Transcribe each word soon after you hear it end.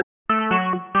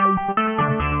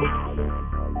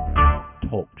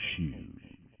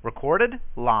recorded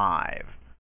live.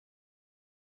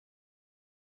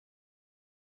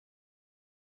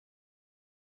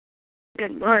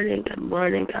 Good morning.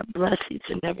 God bless each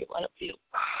and every one of you.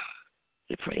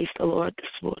 We praise the Lord this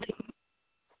morning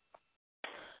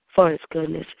for His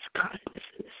goodness, His kindness,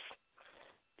 and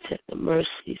His tender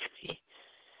mercies.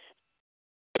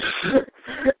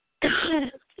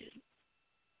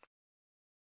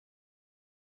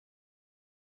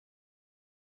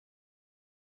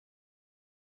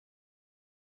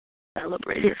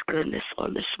 Celebrate His goodness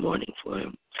on this morning for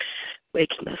Him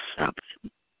waking us up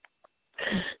and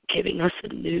giving us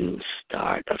a new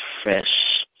start, a fresh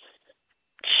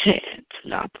chance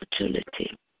and opportunity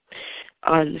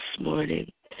on this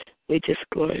morning. We just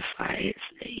glorify His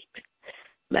name and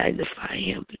magnify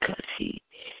Him because He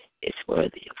is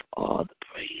worthy of all the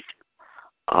praise,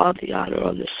 all the honor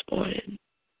on this morning.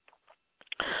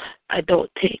 I don't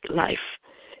take life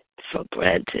for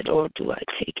granted, or do I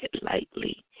take it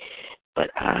lightly, but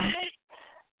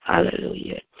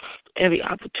hallelujah, every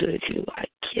opportunity I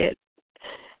get,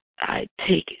 I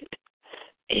take it,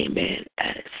 amen,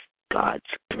 as God's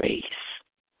grace.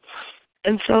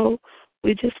 And so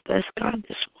we just bless God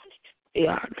this morning. We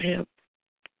honor Him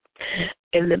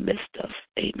in the midst of,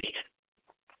 amen,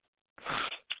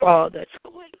 all that's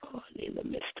going on, in the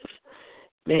midst of,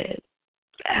 man,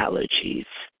 allergies,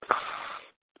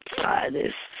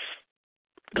 sinus.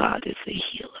 God is a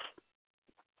healer.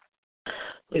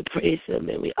 We praise Him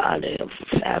and we honor Him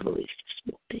for families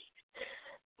this morning.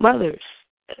 Mothers,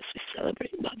 as we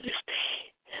celebrate Mother's Day.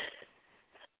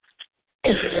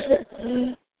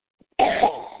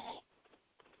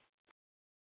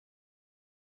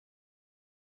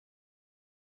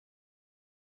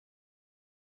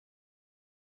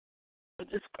 I'm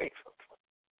just grateful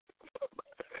for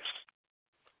mothers.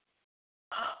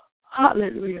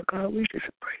 Hallelujah, God. We just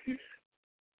praise you.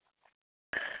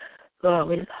 Lord,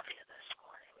 we love you this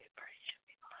morning. We praise you.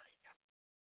 We honor you.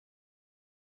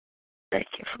 Thank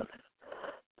you for the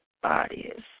body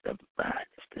is the mind,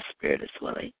 the spirit is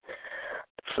willing,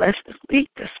 the flesh is weak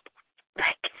this morning.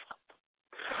 Thank you, Father.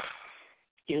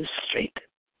 You strengthen.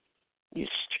 You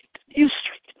strengthen. You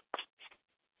strengthen.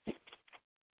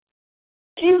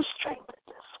 You strengthen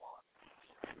this morning.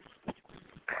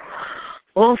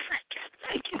 Oh, thank you.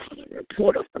 Thank you for the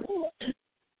report of the Lord.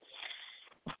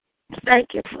 Thank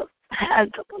you for the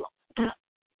hands of the Lord.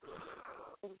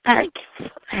 Thank you for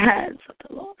the hands of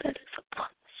the Lord that is upon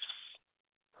us.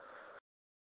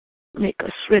 Make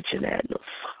us rich and add no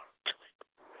sorrow to it.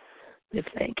 We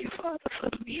thank you, Father, for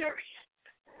Mary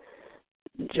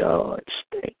and George.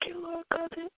 Thank you, Lord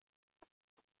God.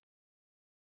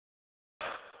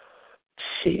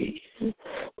 She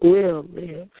will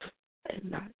live and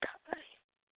not die.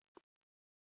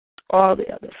 All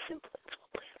the other siblings will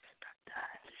live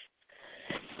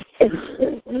and not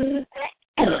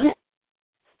die.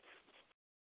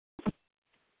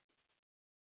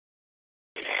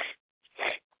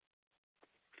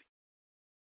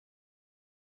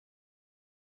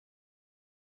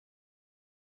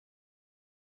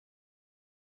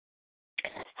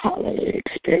 Hallelujah,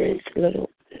 experience a little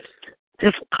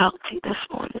difficulty this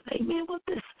morning, amen, with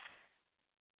this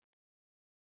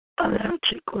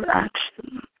allergic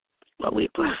reaction. But we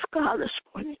bless God this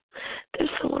morning. There's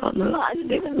someone on the line and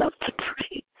they would love to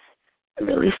pray and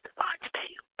release the lines to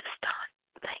you this time.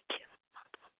 Thank you.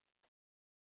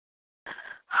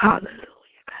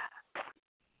 Hallelujah, God.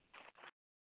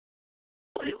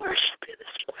 We worship you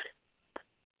this morning.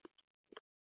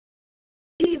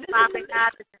 Father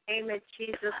God, in the name of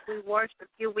Jesus, we worship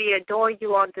you. We adore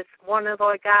you on this morning,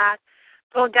 Lord God.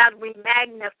 Lord God, we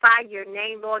magnify your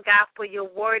name, Lord God, for your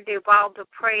word of all the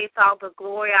praise, all the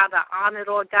glory, all the honor,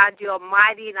 Lord God. You are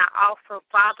mighty and awesome,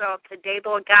 Father, on today,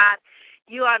 Lord God.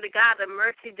 You are the God of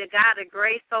mercy, the God of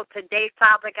grace, on today,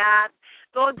 Father God.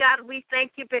 Lord God, we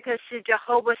thank you because you're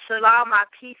Jehovah Shalom, our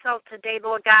peace on today,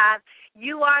 Lord God.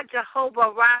 You are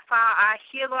Jehovah Rapha, our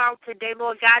healer on today,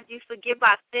 Lord God. You forgive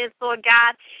our sins, Lord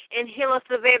God, and heal us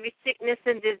of every sickness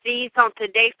and disease on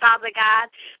today, Father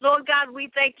God. Lord God, we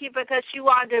thank you because you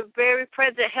are the very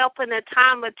present help in a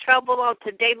time of trouble on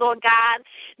today, Lord God,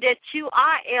 that you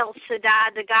are El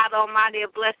Shaddai, the God Almighty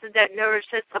of blessings that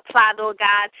nourishes and supply, Lord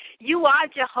God. You are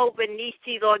Jehovah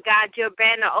Nisi, Lord God. Your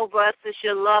banner over us is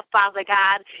your love, Father God.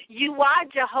 God. You are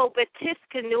Jehovah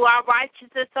Tiskanu, our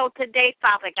righteousness on today,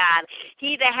 Father God.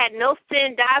 He that had no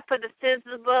sin died for the sins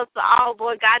of us all,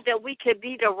 Lord God, that we could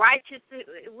be the righteous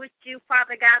with you,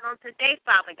 Father God, on today,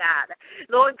 Father God.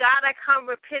 Lord God, I come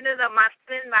repentant of my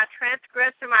sin, my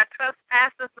transgression, my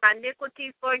trespasses, my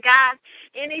iniquities, Lord God.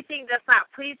 Anything that's not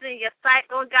pleasing in your sight,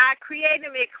 Lord God, create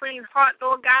in me a clean heart,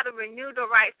 Lord God, and renew the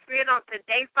right spirit on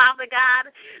today, Father God.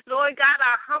 Lord God,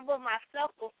 I humble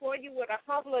myself before you with a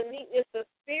humble and meekness of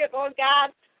spirit, Lord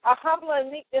God, a humble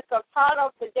and meekness of heart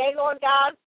on today, Lord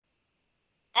God.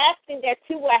 Asking that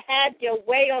you will have your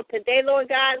way on today, Lord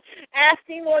God.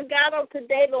 Asking, Lord God, on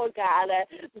today, Lord God,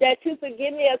 that you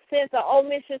forgive me of sins of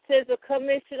omission, sins of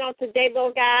commission on today,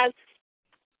 Lord God.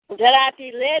 That I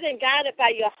be led and guided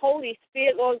by your Holy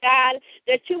Spirit, Lord God,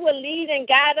 that you will lead and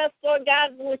guide us, Lord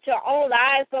God, with your own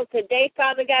eyes on today,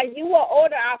 Father God. You will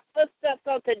order our footsteps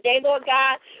on today, Lord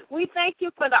God. We thank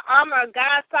you for the armor of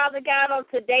God, Father God, on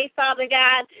today, Father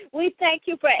God. We thank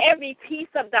you for every piece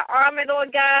of the armor,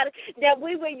 Lord God, that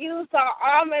we will use our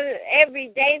armor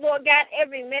every day, Lord God,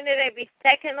 every minute, every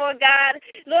second, Lord God.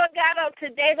 Lord God, on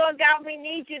today, Lord God, we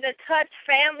need you to touch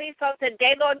families on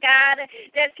today, Lord God,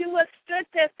 that you will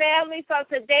strengthen families on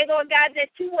today, Lord God, that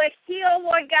you will heal,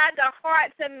 Lord God, the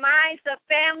hearts and minds of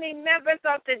family members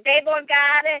on today, Lord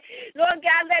God. And Lord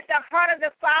God, let the heart of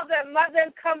the father and mother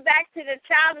come back to the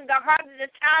child and the heart of the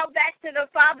child back to the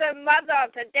father and mother on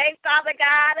today, Father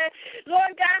God. And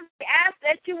Lord God, we ask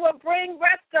that you will bring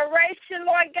restoration,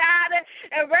 Lord God,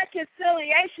 and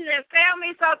reconciliation in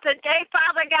families on today,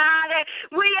 Father God. And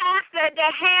we ask that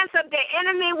the hands of the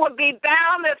enemy will be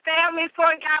bound in families,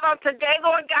 Lord God, on today,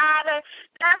 Lord God. And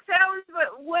that families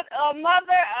with a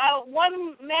mother,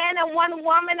 one man and one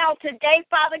woman on today,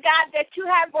 Father God, that you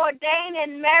have ordained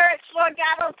in marriage, Lord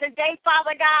God, on today,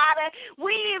 Father God. And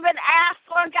we even ask,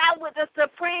 Lord God, with the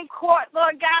Supreme Court,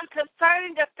 Lord God,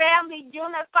 concerning the family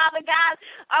unit, Father God,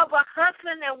 of a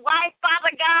husband and wife,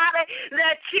 Father God,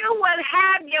 that you would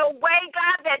have your way,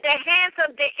 God, that the hands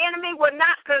of the enemy will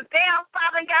not prevail,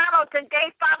 Father God, on today,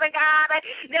 Father God,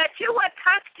 that you would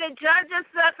touch the judges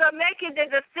that are making the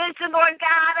decision, Lord God.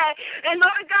 And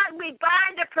Lord God, we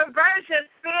bind the perversion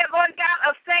spirit, Lord God,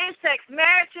 of same-sex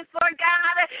marriages, Lord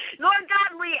God. Lord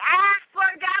God, we ask,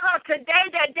 Lord God, on today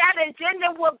that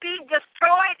agenda will be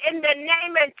destroyed in the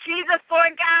name of Jesus,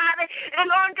 Lord God.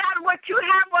 And Lord God, what you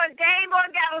have ordained,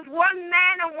 Lord God, is one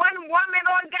man and one woman,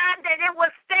 Lord God, that it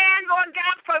will stand, Lord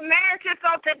God, for marriages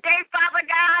on today, Father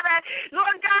God.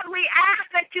 Lord God, we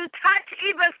ask that you touch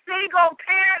even single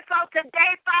parents on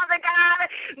today, Father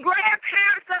God.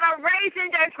 Grandparents that are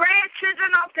raising their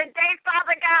grandchildren on today,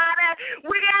 Father God.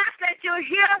 We ask that you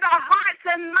heal the hearts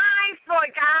and minds, Lord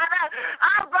God,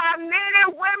 of our men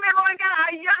and women, Lord God,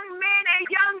 our young men and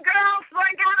young girls,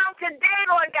 Lord God, on today,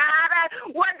 Lord God,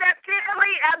 when they're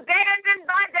feeling abandoned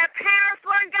by their parents,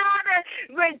 Lord God,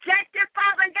 rejected,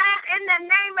 Father God, in the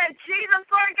name of Jesus,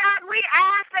 Lord God, we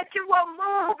ask that you will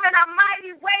move in a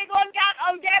mighty way, Lord God,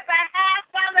 on their behalf,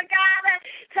 Father God.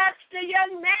 Touch the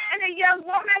young man and young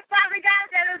woman, Father God,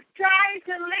 that is trying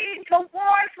to lead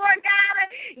towards, Lord God,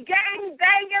 gang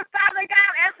banging, Father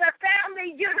God, as a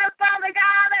family unit, Father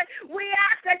God. We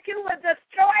ask that you would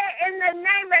destroy it in the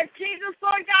name of Jesus,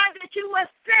 Lord God, that you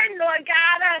would send, Lord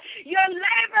God, your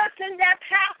laborers in their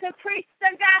path to preach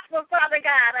the gospel, Father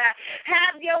God.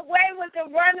 Have your way with the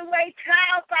runaway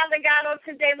child, Father God, on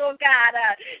today, Lord God.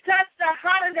 Touch the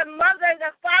heart of the mother and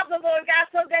the father, Lord God,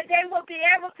 so that they will be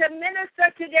able to minister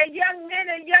to their young men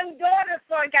and young daughters,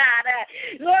 Lord God.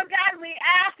 Lord God, we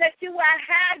ask that you will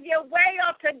have your way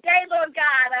on today, Lord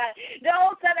God.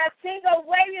 Those that are single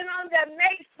waiting on their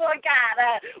mates, Lord God.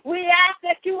 We ask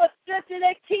that you will strengthen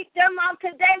and keep them on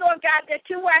today, Lord God, that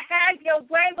you will have your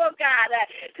way, Lord God.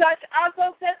 Touch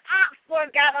uncles and aunts, Lord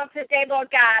God, on today,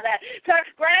 Lord God. Touch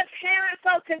grandparents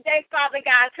on today, Father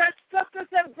God. Touch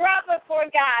sisters and brothers, Lord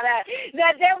God.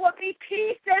 That there will be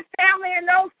peace in family and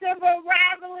no civil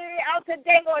rivalry on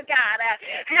today, Lord God.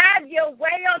 Have your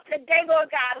way on today, Lord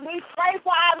God. We pray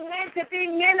for our men to be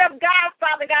men of God,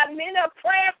 Father God, men of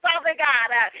prayer, Father God,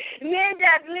 men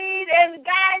that lead and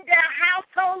guide their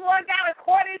household, Lord God,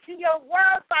 according to your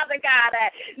word, Father God,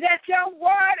 that your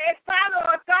word is final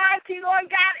authority, Lord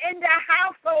God, in their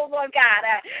household, Lord God.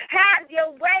 Have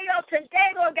your way on today,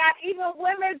 Lord God, even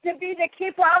women to be the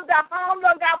keeper of the home,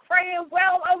 Lord God, praying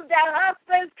well over their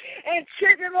husbands and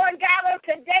children, Lord God, on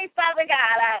today, Father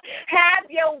God. Have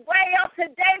your way on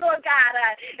today, Lord God,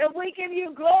 and we give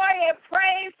you glory and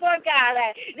praise, Lord God,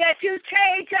 that you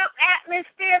change up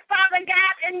atmosphere, Father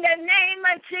God, in the name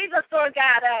of Jesus, Lord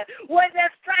God, where the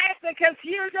stripes and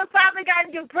confusion, Father God.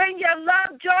 You bring your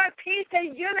love, joy, peace,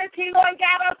 and unity, Lord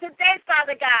God, on today,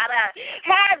 Father God.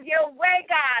 Have your way,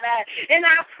 God. And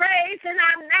I praise and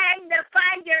I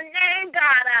magnify your name,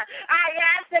 God. I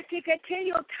ask that you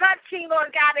continue touching,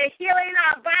 Lord God, and healing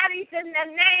our bodies in the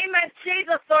name of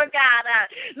Jesus, Lord God.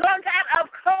 Lord God, of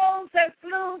colds and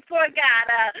flus, Lord God.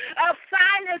 Of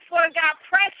sinus, Lord God,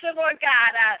 pressure, Lord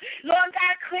God. Lord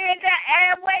God, clear the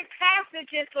airway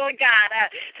passages, Lord God.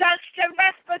 Touch the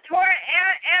respiratory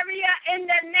area in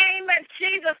the name of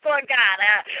Jesus, Lord God.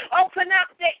 Open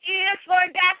up the ears,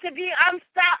 Lord God, to be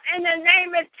unstopped in the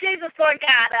name of Jesus, Lord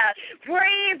God.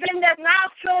 Breathe in the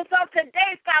nostrils of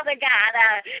today, Father God.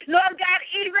 Lord God,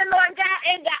 even, Lord God,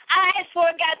 in the eyes,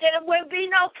 Lord God, that there will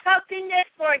be no puffiness,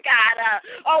 Lord God,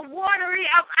 or watery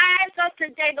of eyes of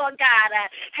today, Lord God.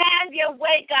 Have your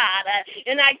way, God.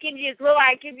 And I give you glory,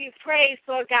 I give you praise,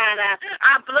 Lord God.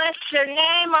 I bless your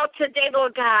name on today,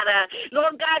 Lord God.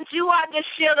 Lord God, you are the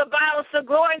shield of battle, so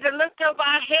glory to lift up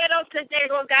our head on today,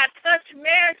 Lord God. Touch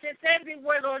marriages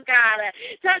everywhere, Lord God.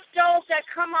 Touch those that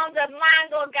come on the line,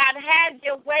 Lord God. Have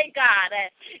your way, God.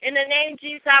 In the name of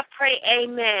Jesus, I pray,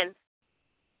 amen.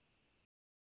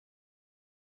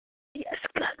 Yes,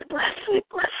 God bless. We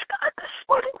bless God this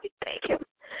morning. We thank him.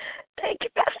 Thank you,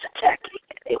 Pastor Jackie,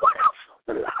 and anyone else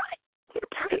on the line. We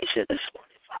praise you this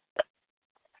morning, Father.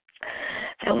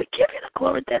 And we give you the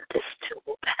glory that this too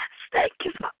will pass. Thank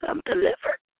you, Father. I'm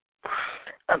delivered.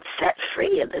 I'm set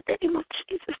free in the name of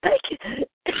Jesus. Thank you.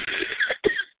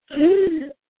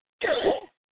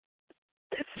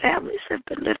 The families have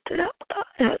been lifted up.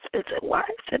 Husbands and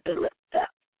wives have been lifted up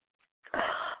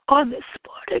on this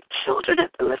morning. Children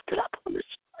have been lifted up on this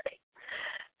morning.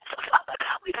 So, Father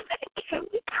God, we thank you.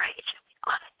 We praise you. We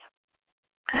honor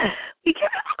you. We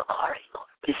give you the glory, Lord.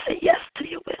 We say yes to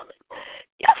your will and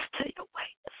yes to your way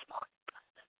this morning,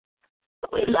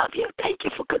 Father. We love you. Thank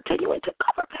you for continuing to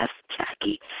cover Pastor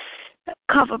Jackie,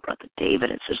 cover Brother David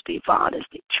and Sister Yvonne as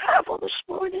they travel this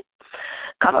morning.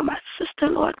 Cover my sister,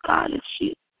 Lord God, as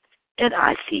she in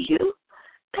ICU.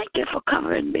 Thank you for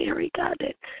covering Mary, God,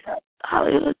 that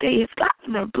hallelujah, they have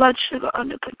gotten their blood sugar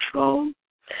under control.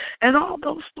 And all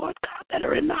those, Lord God, that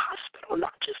are in the hospital,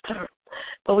 not just her.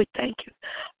 But we thank you.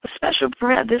 A special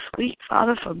prayer this week,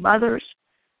 Father, for mothers.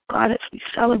 God, as we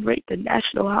celebrate the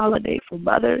national holiday for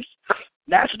mothers,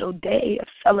 National Day of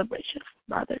Celebration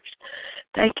for Mothers.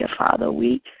 Thank you, Father.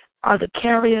 We are the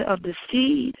carrier of the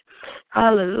seed.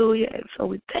 Hallelujah. And so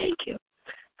we thank you,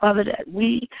 Father, that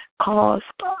we cause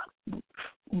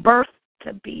birth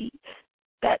to be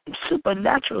that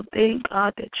supernatural thing,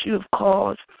 God, that you have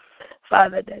caused,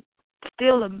 Father, that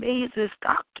still amazes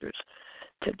doctors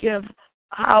to give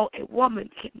how a woman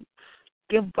can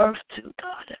give birth to,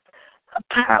 God, a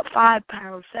pound, 5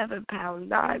 pounds, 7 pounds,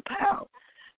 9 pounds.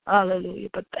 Hallelujah.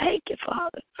 But thank you,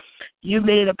 Father. You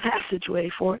made a passageway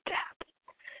for it to happen.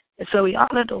 And so we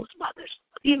honor those mothers,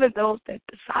 even those that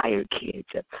desire kids,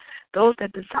 and those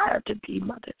that desire to be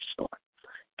mothers, Lord.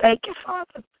 Thank you,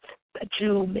 Father, that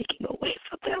you're making a way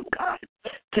for them, God,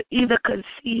 to either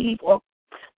conceive or,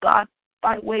 God,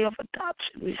 by way of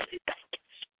adoption. We say thank you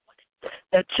this morning,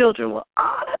 that children will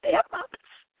honor their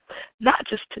mothers, not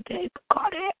just today, but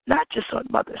God, not just on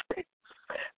Mother's Day,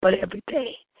 but every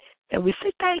day. And we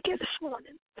say thank you this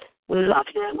morning. We love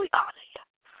you and we honor you,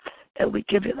 and we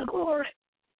give you the glory.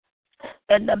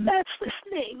 In the matchless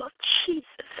name of Jesus,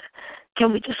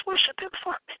 can we just worship him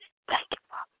for a minute? Thank you,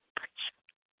 Father.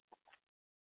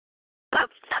 God,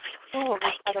 we love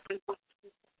you. Thank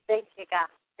you. Thank you, God.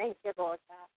 Thank you, Lord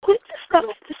God. We just love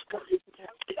you this morning.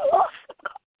 You're awesome,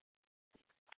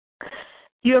 God.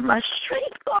 You're my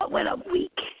strength, God, when I'm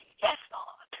weak. Yes,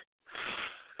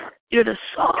 Lord. You're the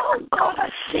song, God, I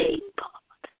sing, God.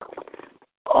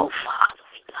 Oh, Father,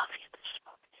 we love you this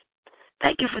morning.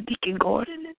 Thank you for Deacon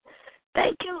Gordon. And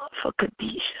thank you, Lord, for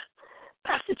Khadijah,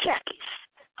 Pastor Jackie's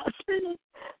husband.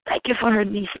 Thank you for her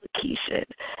niece, Lakeisha,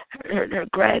 and her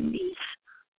grandniece.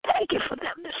 Thank you for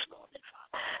them this morning,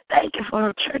 Father. Thank you for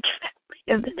her church family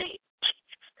in the name of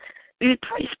Jesus. We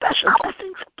pray special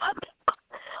blessings upon them,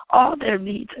 God. All their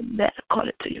needs are met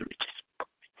according to your riches.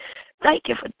 Thank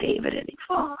you for David and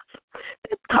Yvonne.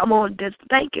 Come on,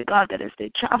 thank you, God, that as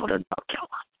they travel to North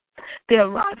Carolina, they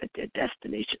arrive at their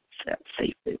destination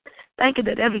safely. Thank you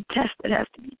that every test that has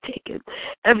to be taken,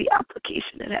 every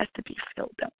application that has to be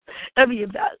filled up, every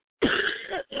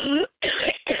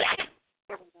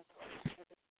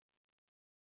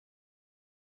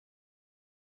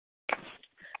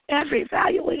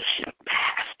evaluation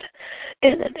passed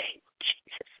in the name of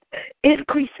Jesus.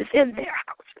 Increases in their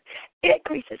house,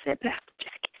 increases in Pastor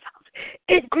Jackie's house,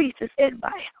 increases in my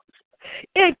house,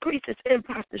 increases in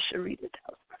Pastor Sharita's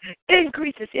house,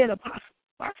 Increase is in Apostle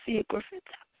Marcia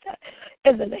Griffith's house.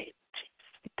 In the name of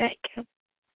Jesus, we thank him.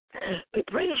 We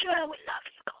praise you and we love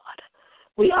you, God.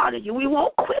 We honor you. We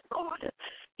won't quit, God.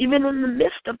 Even in the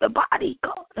midst of the body,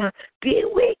 God,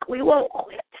 being weak, we won't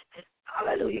quit.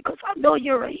 Hallelujah, because I know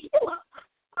you're a healer.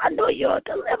 I know you're a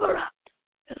deliverer.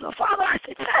 And so, Father, I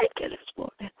say thank you this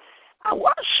morning. I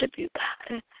worship you,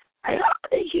 God. I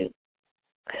honor you.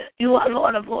 You are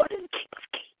Lord of Lords and King of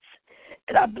Kings.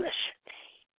 And I bless your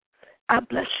name. I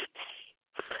bless your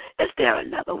name. Is there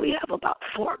another? We have about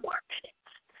 4 more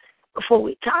minutes before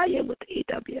we tie in with the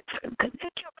EWTN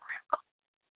Connect Your Prayer Call.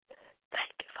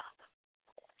 Thank you, Father.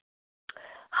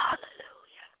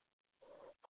 Hallelujah.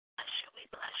 Bless you, we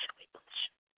bless you, we bless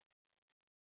you.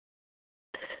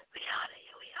 We honor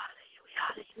you, we honor you, we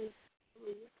honor you.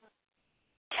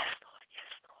 Yes, Lord,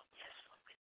 yes, Lord, yes,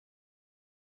 Lord.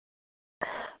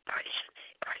 Praise your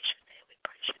name, praise your name, we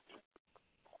praise your name.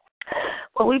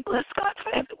 Well, we bless God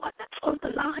for everyone that's on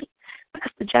the line.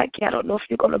 Pastor Jackie, I don't know if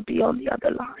you're going to be on the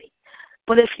other line,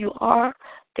 but if you are,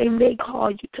 they may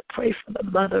call you to pray for the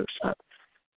mothers.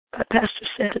 My pastor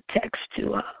sent a text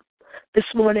to this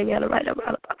morning at right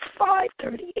around about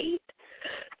 5:38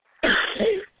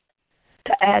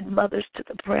 to add mothers to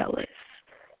the prayer list.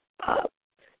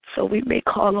 So we may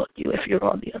call on you if you're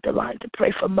on the other line to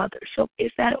pray for mothers. So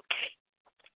is that okay?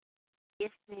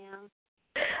 Yes, ma'am.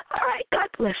 All right, God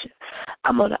bless you.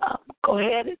 I'm going to go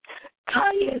ahead and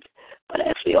tie in. But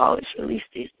as we always release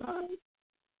these lines,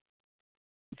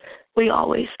 we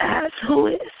always ask, who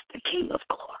is the King of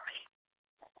Glory?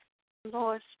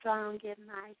 Lord, strong and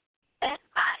mighty. And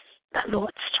mighty. The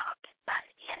Lord, strong and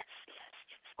mighty. Yes, yes,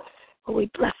 yes. Well, we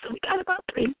bless them. We got about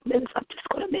 3 minutes. I'm just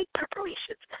going to make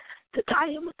preparations to tie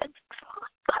in with the next song.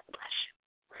 God bless you.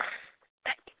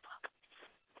 Thank you, Father.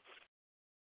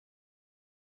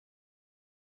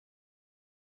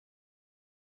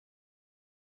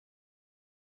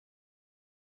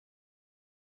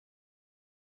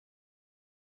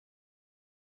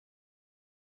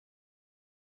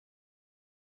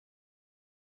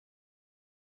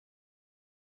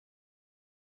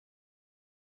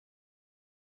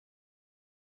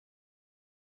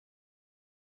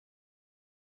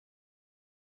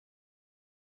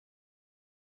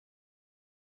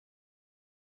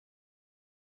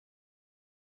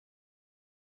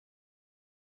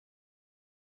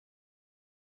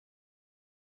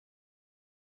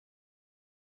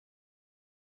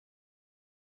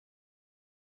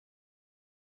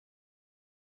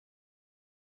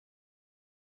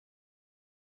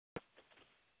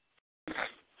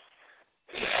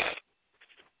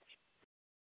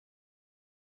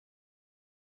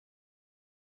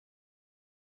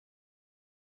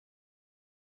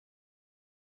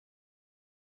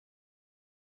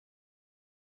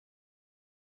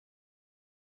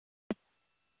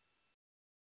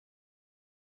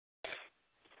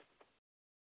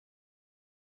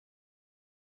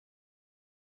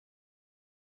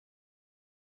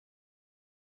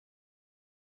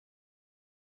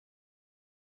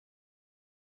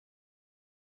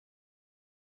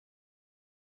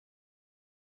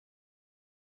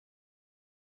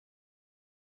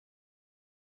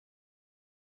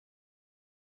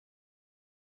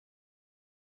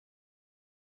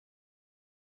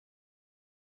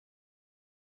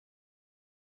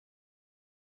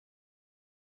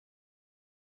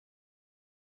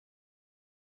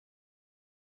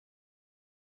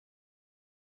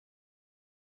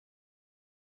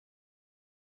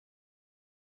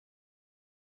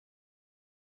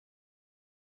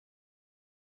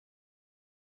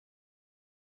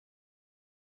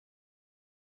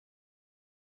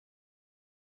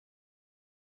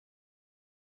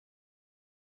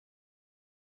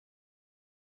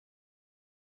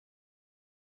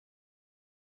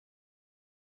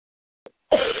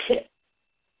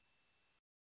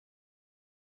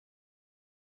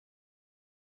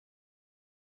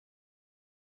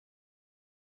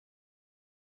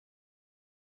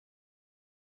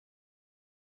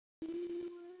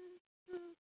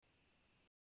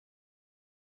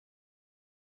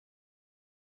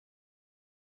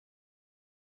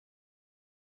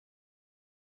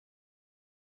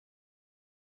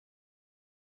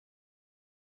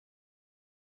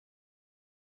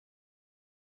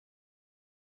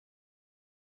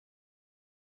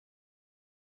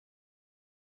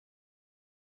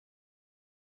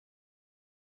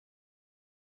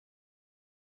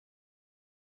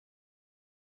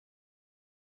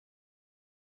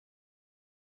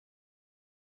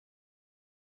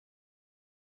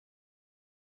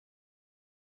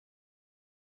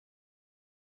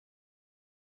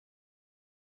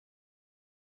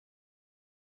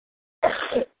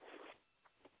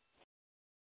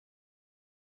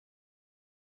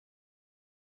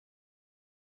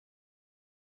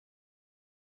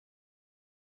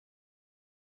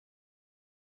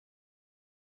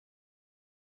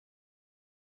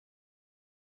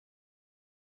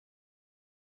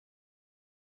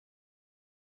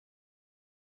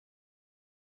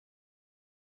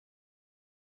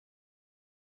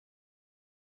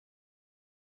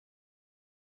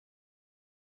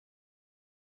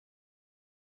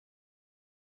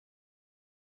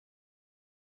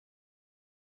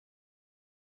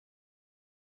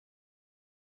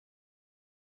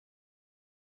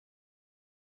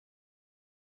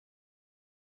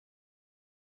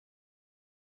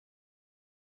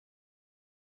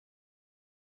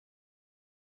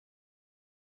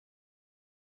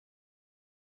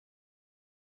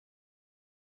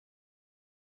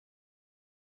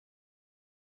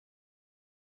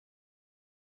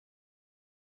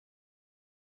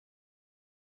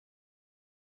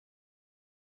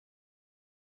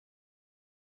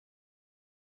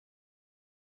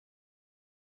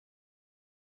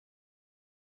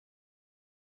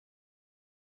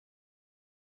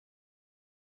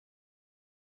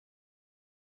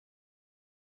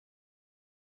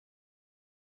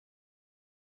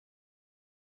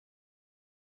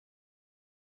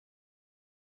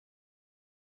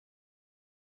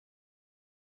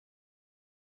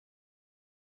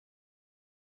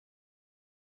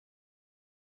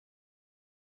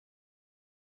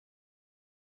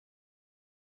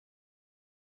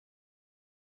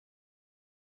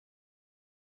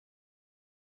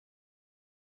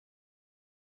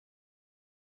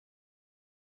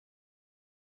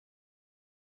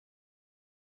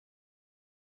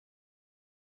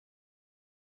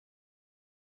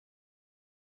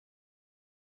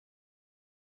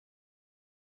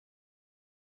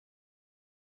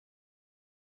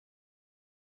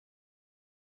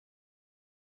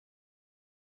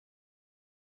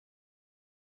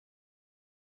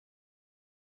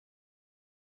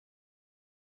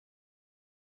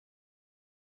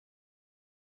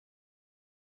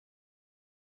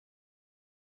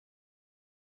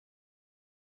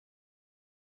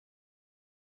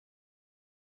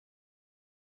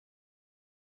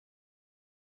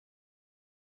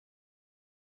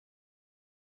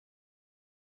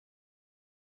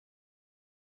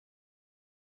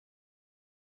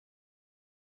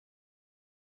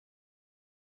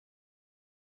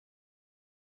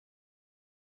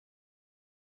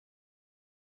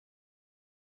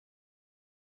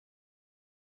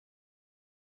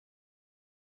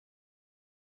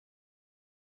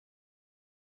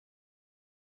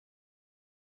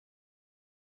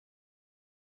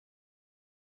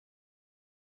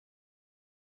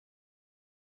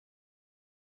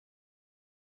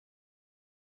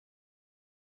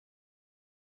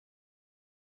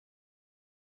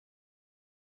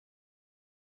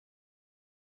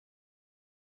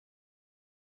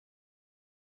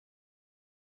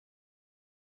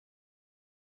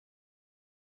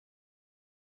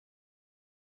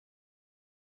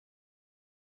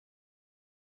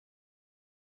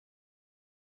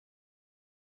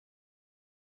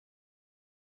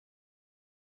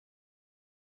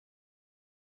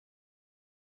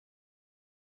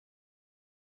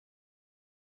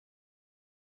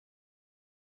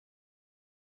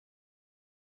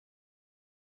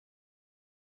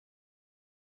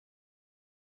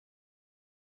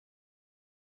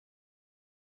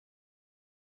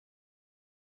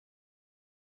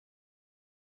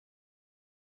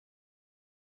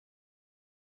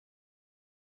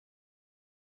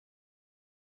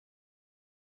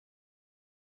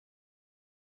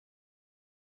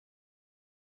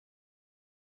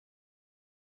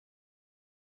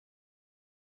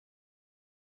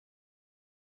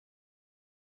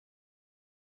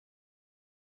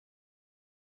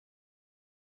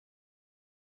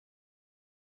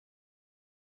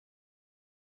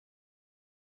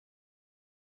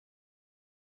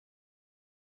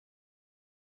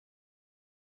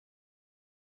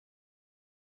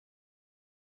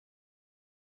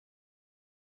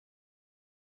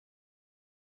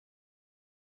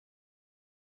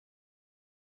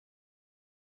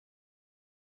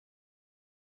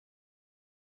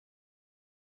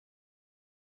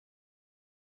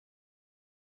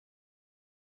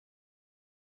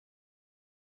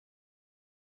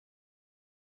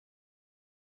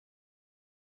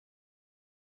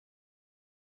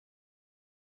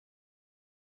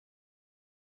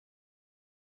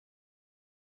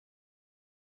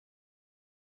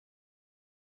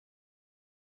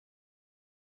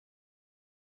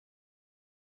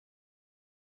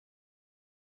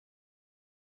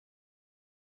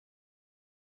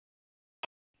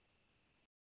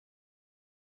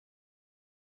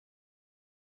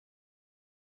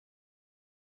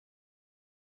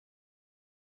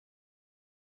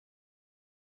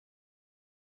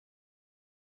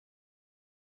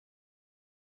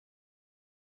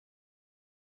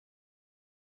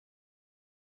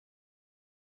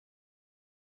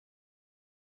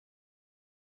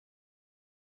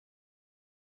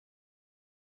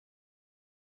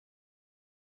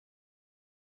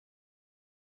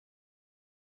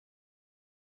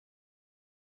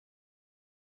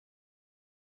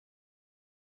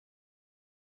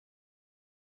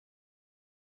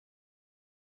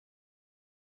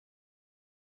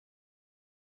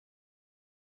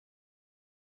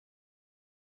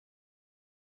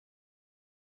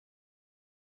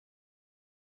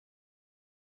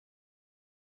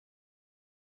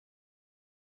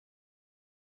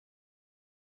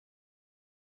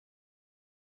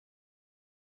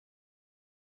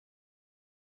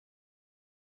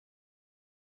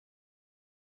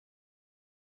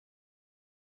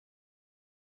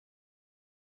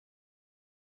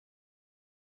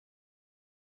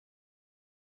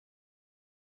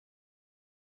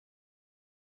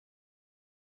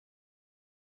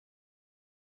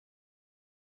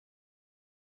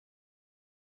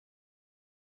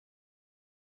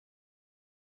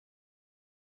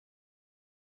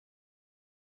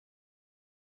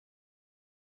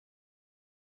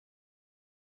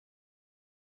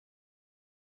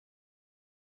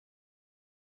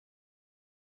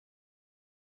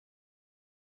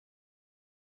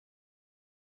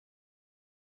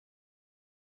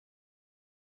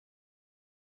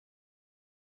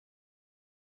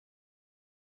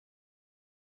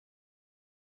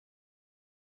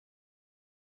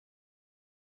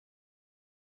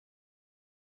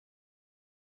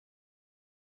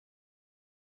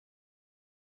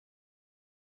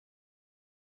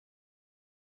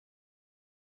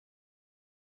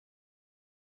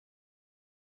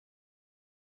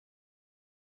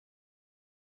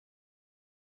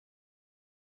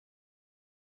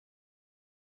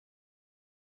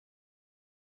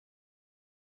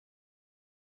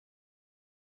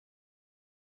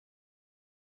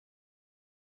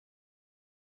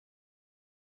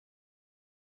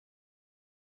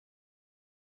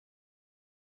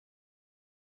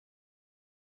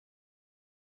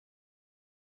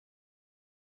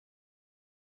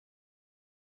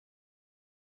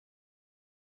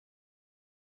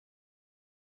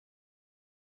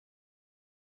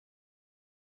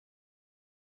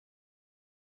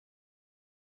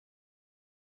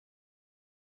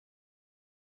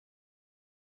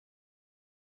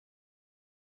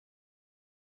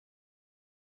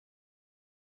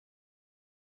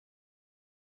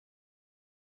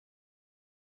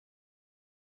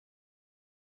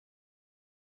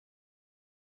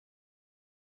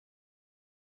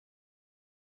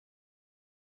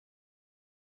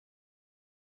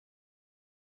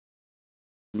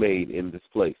 made in this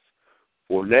place.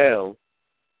 For now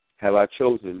have I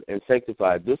chosen and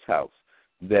sanctified this house,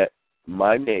 that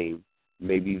my name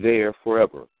may be there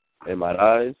forever, and my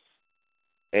eyes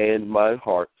and my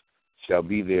heart shall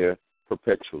be there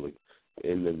perpetually.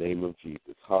 In the name of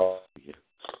Jesus. Hallelujah.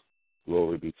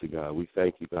 Glory be to God. We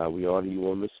thank you, God. We honor you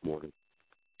on this morning.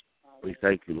 We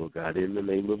thank you, Lord God, in the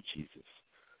name of Jesus.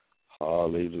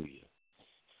 Hallelujah.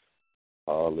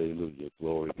 Hallelujah.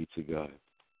 Glory be to God.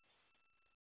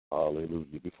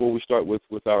 Hallelujah. Before we start with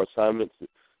our assignments,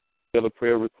 other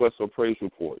prayer requests or praise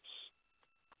reports?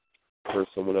 Heard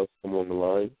someone else come on the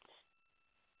line?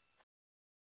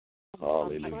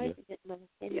 Hallelujah.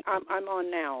 I'm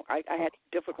on now. I had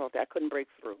difficulty. I couldn't break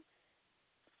through.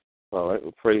 All right.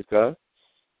 Well, praise God.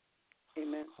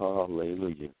 Amen.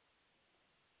 Hallelujah.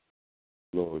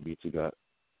 Glory be to God.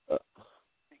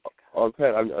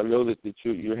 Pat, I know that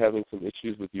you're having some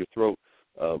issues with your throat,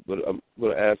 but I'm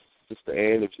going to ask Sister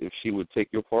Ann if she would take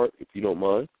your part, if you don't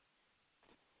mind.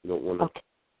 You don't want to. Okay.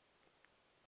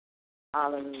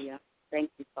 Hallelujah. Thank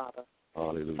you, Father.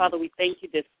 Hallelujah. Father, we thank you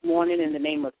this morning in the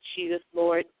name of Jesus,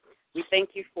 Lord. We thank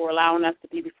you for allowing us to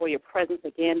be before your presence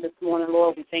again this morning,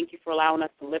 Lord. We thank you for allowing us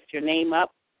to lift your name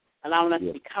up, allowing us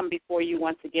to come before you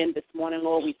once again this morning,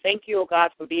 Lord. We thank you, oh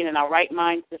God, for being in our right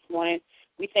minds this morning.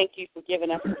 We thank you for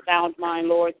giving us a sound mind,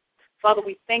 Lord. Father,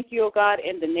 we thank you, oh God,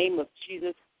 in the name of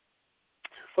Jesus,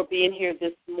 for being here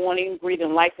this morning,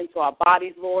 breathing life into our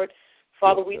bodies, Lord.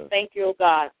 Father, we thank you, oh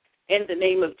God, in the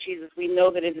name of Jesus. We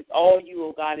know that it is all you,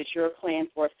 oh God. It's your plan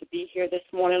for us to be here this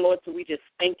morning, Lord, so we just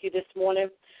thank you this morning.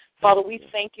 Father, we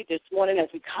thank you this morning as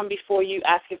we come before you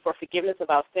asking for forgiveness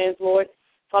of our sins, Lord.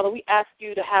 Father, we ask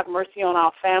you to have mercy on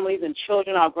our families and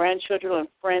children, our grandchildren and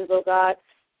friends, oh God.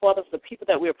 Father, for the people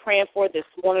that we're praying for this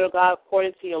morning, oh God,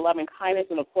 according to your loving kindness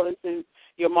and according to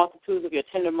your multitudes of your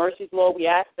tender mercies, Lord, we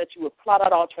ask that you would blot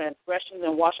out all transgressions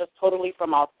and wash us totally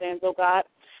from our sins, oh God.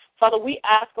 Father, we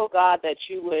ask, oh God, that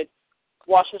you would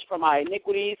wash us from our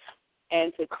iniquities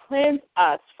and to cleanse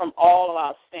us from all of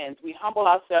our sins. We humble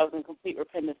ourselves in complete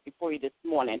repentance before you this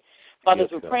morning. Father, as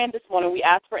we're praying this morning, we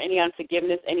ask for any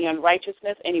unforgiveness, any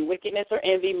unrighteousness, any wickedness or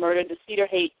envy, murder, deceit or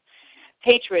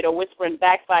hatred or whispering,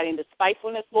 backbiting,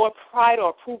 despitefulness, Lord, pride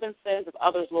or proven sins of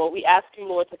others, Lord. We ask you,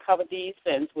 Lord, to cover these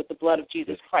sins with the blood of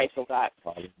Jesus Christ, oh God.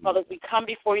 Father, as we come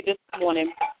before you this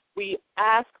morning, we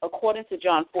ask, according to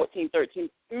John 14:13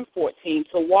 through 14,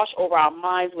 to wash over our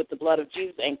minds with the blood of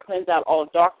Jesus and cleanse out all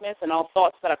darkness and all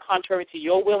thoughts that are contrary to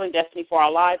your will and destiny for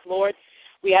our lives, Lord.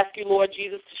 We ask you, Lord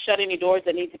Jesus, to shut any doors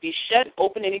that need to be shut,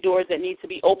 open any doors that need to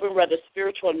be open, whether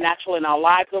spiritual or natural in our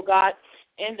lives, oh God.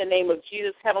 In the name of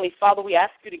Jesus, Heavenly Father, we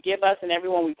ask you to give us and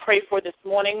everyone we pray for this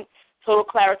morning total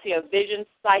clarity of vision,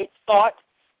 sight, thought,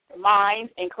 mind,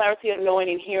 and clarity of knowing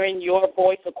and hearing your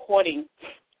voice according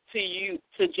to you,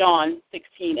 to John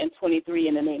 16:23,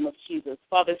 in the name of Jesus.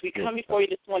 Father, as we come before you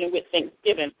this morning with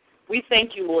thanksgiving, we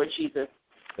thank you, Lord Jesus.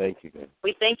 Thank you, God.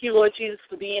 We thank you, Lord Jesus,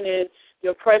 for being in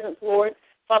your presence, Lord.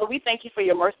 Father, we thank you for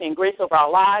your mercy and grace over our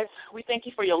lives. We thank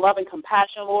you for your love and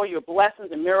compassion, Lord, your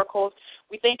blessings and miracles.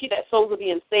 We thank you that souls are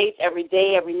being saved every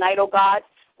day, every night, oh God.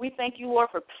 We thank you, Lord,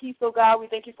 for peace, oh God. We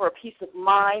thank you for a peace of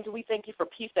mind. We thank you for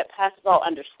peace that passes all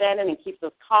understanding and keeps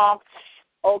us calm,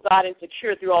 oh God, and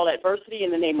secure through all adversity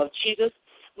in the name of Jesus.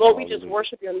 Lord, we just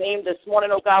worship your name this morning,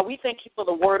 oh God. We thank you for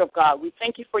the word of God. We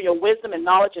thank you for your wisdom and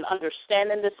knowledge and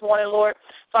understanding this morning, Lord.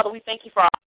 Father, we thank you for our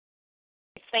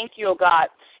thank you, oh God,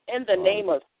 in the name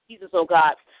of Jesus, oh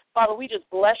God. Father, we just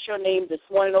bless your name this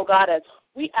morning, oh God, as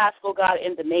we ask, oh God,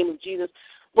 in the name of Jesus.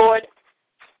 Lord,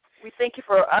 we thank you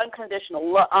for unconditional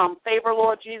favor,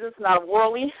 Lord Jesus, not of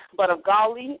worldly, but of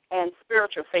godly and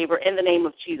spiritual favor in the name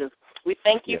of Jesus. We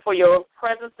thank you for your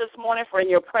presence this morning, for in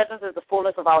your presence is the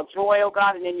fullness of our joy, oh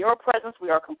God, and in your presence we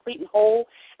are complete and whole,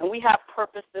 and we have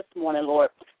purpose this morning,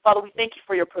 Lord. Father, we thank you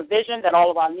for your provision, that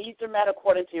all of our needs are met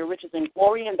according to your riches and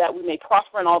glory, and that we may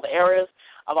prosper in all the areas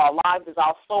of our lives as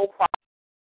our soul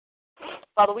prospers.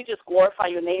 Father, we just glorify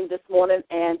your name this morning,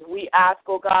 and we ask,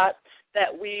 oh God, that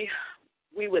we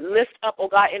would lift up, oh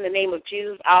God, in the name of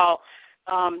Jesus, our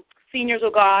seniors,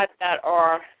 oh God, that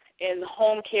are in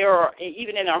home care or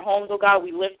even in our homes, oh God.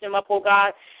 We lift them up, oh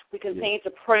God. We continue to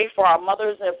pray for our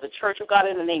mothers of the church, oh God,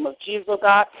 in the name of Jesus, oh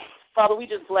God. Father, we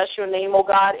just bless your name, oh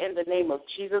God, in the name of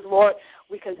Jesus, Lord.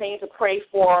 We continue to pray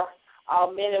for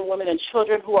our men and women and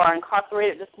children who are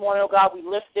incarcerated this morning, oh God. We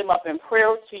lift them up in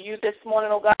prayer to you this morning,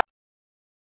 oh God.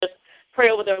 Pray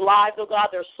over their lives, oh God,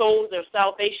 their souls, their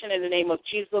salvation in the name of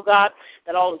Jesus, oh God,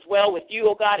 that all is well with you,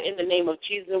 oh God, in the name of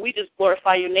Jesus. And we just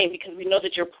glorify your name because we know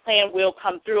that your plan will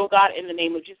come through, oh God, in the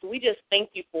name of Jesus. We just thank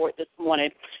you for it this morning.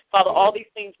 Father, all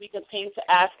these things we continue to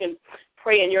ask and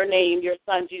pray in your name, your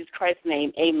Son, Jesus Christ's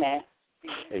name. Amen.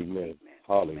 Amen.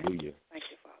 Hallelujah. Thank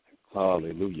you, Father.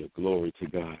 Hallelujah. Glory to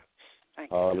God.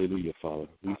 Hallelujah, Father.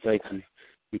 We thank you.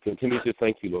 We continue to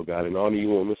thank you, Lord God, and honor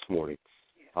you on this morning.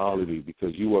 Hallelujah,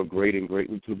 because you are great and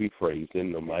greatly to be praised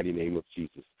in the mighty name of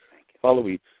Jesus. Father,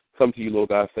 we come to you, Lord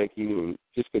God, thanking you and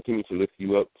just continue to lift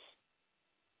you up.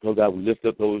 Lord God, we lift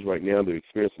up those right now that are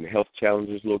experiencing health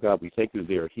challenges, Lord God. We thank you that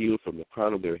they are healed from the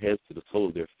crown of their heads to the sole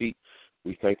of their feet.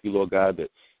 We thank you, Lord God, that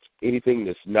anything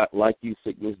that's not like you,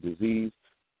 sickness, disease,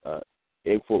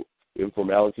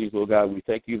 informalities, Lord God, we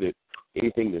thank you that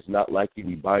anything that's not like you,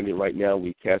 we bind it right now.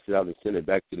 We cast it out and send it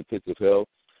back to the pits of hell.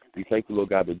 We thank you, Lord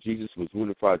God, that Jesus was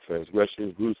wounded for our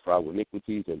transgressions, bruised for our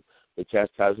iniquities, and the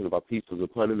chastisement of our peace was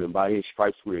upon him, and by his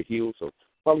stripes we are healed. So,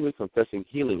 Father, we're confessing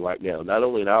healing right now, not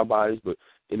only in our bodies, but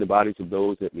in the bodies of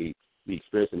those that may be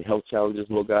experiencing health challenges,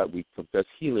 Lord God. We confess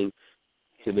healing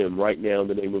to them right now in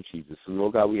the name of Jesus. And,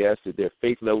 Lord God, we ask that their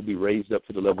faith level be raised up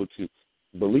to the level to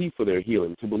believe for their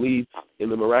healing, to believe in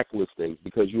the miraculous things,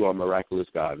 because you are a miraculous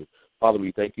God. And Father,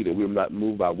 we thank you that we're not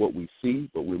moved by what we see,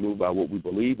 but we're moved by what we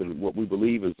believe, and what we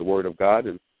believe is the Word of God,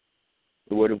 and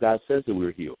the Word of God says that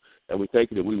we're healed. And we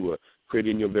thank you that we were created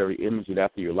in your very image and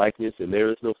after your likeness, and there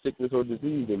is no sickness or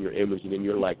disease in your image and in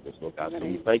your likeness, Lord God. So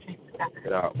we thank you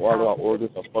that all of our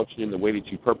organs are functioning the way that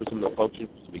you purpose them to function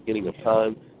from the beginning of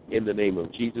time in the name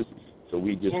of Jesus. So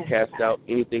we just cast out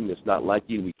anything that's not like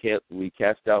you. We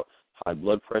cast out high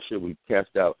blood pressure. We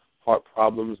cast out heart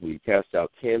problems. We cast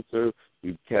out cancer.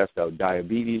 We cast out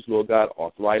diabetes, Lord God,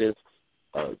 arthritis,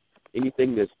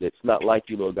 anything that's not like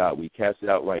you, Lord God. We cast it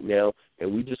out right now,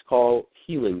 and we just call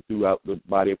healing throughout the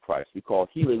body of Christ. We call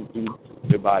healing through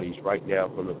their bodies right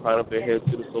now, from the crown of their heads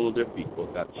to the sole of their feet,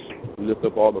 Lord God. We lift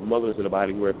up all the mothers in the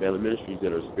Abiding Word Family Ministries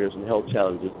that are experiencing health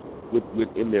challenges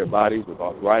within their bodies, with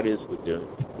arthritis, with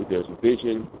their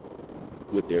vision,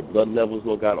 with their blood levels,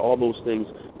 Lord God, all those things.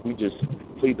 We just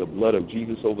plead the blood of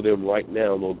Jesus over them right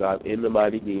now, Lord God, in the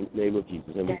mighty name of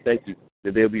Jesus. And we thank you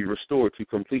that they'll be restored to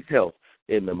complete health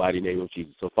in the mighty name of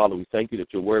Jesus. So, Father, we thank you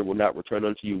that your word will not return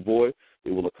unto you void.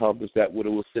 It will accomplish that what it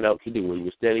was sent out to do. And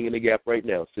we're standing in the gap right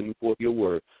now, sending forth your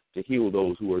word to heal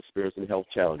those who are experiencing health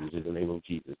challenges in the name of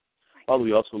Jesus. Father,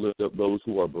 we also lift up those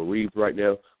who are bereaved right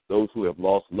now, those who have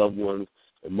lost loved ones,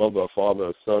 a mother, a father,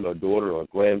 a son, a daughter, or a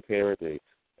grandparent,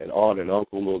 an aunt, an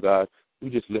uncle, Lord God. We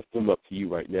just lift them up to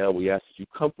you right now. We ask that you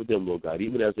comfort them, Lord God,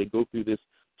 even as they go through this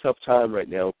tough time right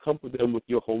now. Comfort them with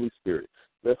your Holy Spirit.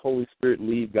 Let Holy Spirit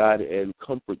lead, guide, and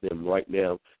comfort them right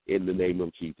now in the name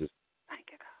of Jesus. Thank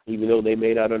you, God. Even though they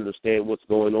may not understand what's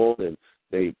going on,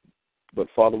 but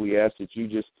Father, we ask that you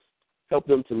just help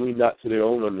them to lean not to their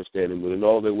own understanding, but in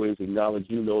all their ways acknowledge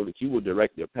you, knowing that you will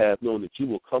direct their path, knowing that you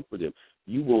will comfort them.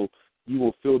 You will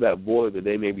fill that void that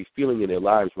they may be feeling in their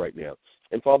lives right now.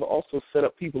 And Father, also set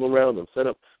up people around them, set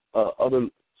up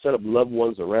loved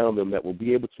ones around them that will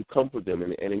be able to comfort them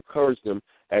and encourage them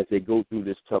as they go through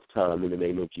this tough time in the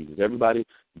name of Jesus. Everybody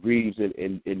grieves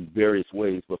in various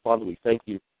ways, but Father, we thank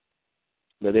you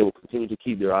that they will continue to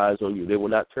keep their eyes on you. They will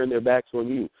not turn their backs on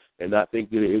you and not think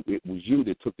that it was you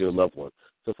that took their loved one.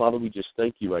 So, Father, we just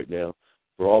thank you right now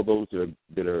for all those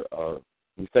that are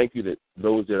we thank you that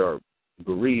those that are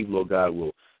bereaved, Lord God,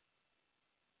 will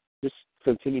just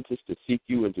continue just to seek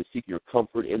you and to seek your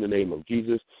comfort in the name of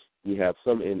Jesus. We have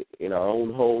some in our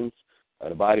own homes, the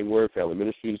Abiding Word Family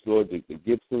Ministries, Lord, the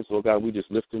Gibsons, Lord God, we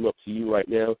just lift them up to you right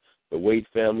now, the Wade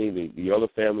family, the other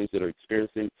families that are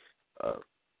experiencing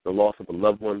the loss of a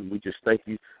loved one. We just thank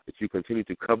you that you continue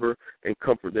to cover and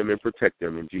comfort them and protect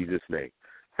them in Jesus' name.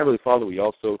 Heavenly Father, we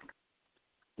also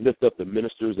lift up the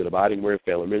ministers at Abiding Word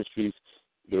Family Ministries,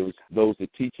 those that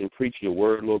teach and preach your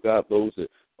word, Lord God, those that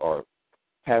are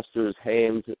pastors'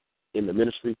 hands in the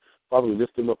ministry. Father, we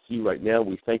lift them up to you right now.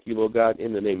 We thank you, Lord God,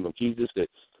 in the name of Jesus, that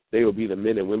they will be the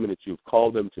men and women that you've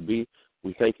called them to be.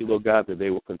 We thank you, Lord God, that they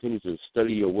will continue to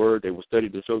study your word. They will study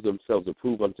to show themselves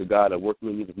approved unto God, a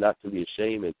workman needed not to be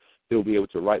ashamed, and they will be able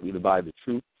to rightly divide the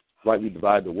truth, rightly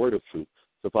divide the word of truth.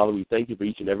 So, Father, we thank you for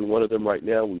each and every one of them right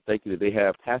now. We thank you that they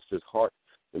have pastor's heart,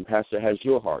 and pastor has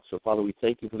your heart. So, Father, we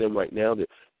thank you for them right now, that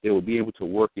they will be able to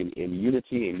work in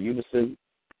unity and unison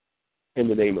in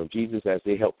the name of Jesus as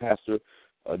they help pastor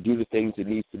do the things that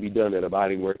needs to be done at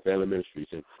Abiding Word Family Ministries.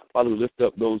 And, Father, we lift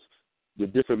up the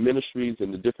different ministries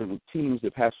and the different teams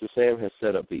that Pastor Sam has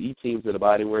set up, the E-teams at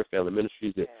Abiding Word Family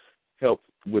Ministries that help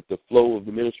with the flow of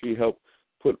the ministry, help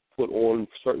put on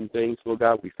certain things. Lord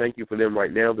God, we thank you for them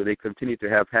right now, that they continue to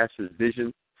have Pastor's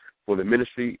vision for the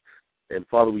ministry. And,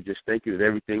 Father, we just thank you that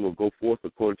everything will go forth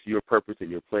according to your purpose and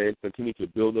your plan. Continue to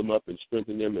build them up and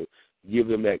strengthen them and give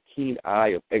them that keen eye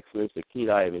of excellence, the keen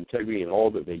eye of integrity in all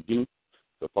that they do.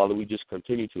 So, Father, we just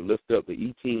continue to lift up the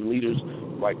E-team leaders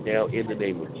right now in the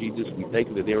name of Jesus. We thank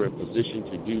you that they're in position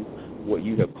to do what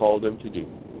you have called them to do.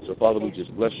 So, Father, we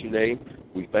just bless your name.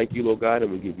 We thank you, Lord God,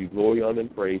 and we give you glory, honor,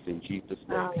 and praise in Jesus'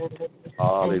 name.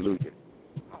 Hallelujah.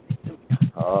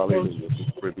 Hallelujah.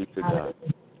 Glory be to God.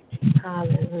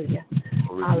 Hallelujah.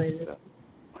 Hallelujah.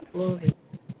 Glory.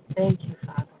 Thank you,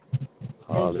 Father.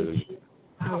 Hallelujah.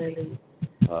 Hallelujah.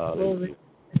 Hallelujah.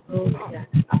 Glory.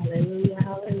 Hallelujah.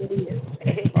 Hallelujah.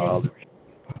 Hallelujah.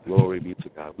 Glory be to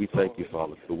God. We thank you,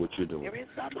 Father, for what you're doing. There is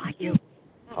none like you.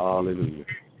 Hallelujah.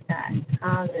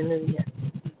 Hallelujah.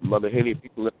 Mother Henny,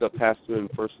 people lift up Pastor and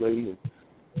First Lady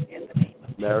and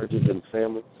marriages and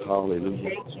families. Hallelujah.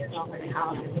 Thank you, Lord.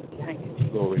 Hallelujah. Thank you,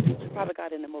 Glory be to God. Father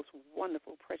God, in the most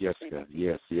wonderful, precious Yes, name God. of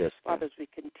Jesus. Yes, God. Father, as we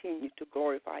continue to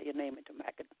glorify your name and to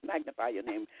magnify your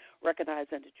name,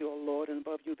 recognizing that you are Lord and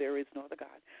above you there is no other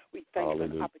God. We thank you for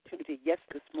the opportunity,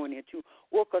 this morning, that you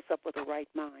woke us up with the right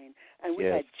mind, and we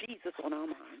had Jesus on our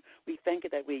mind. We thank you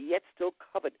that we're yet still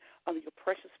covered under your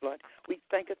precious blood. We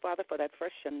thank you, Father, for that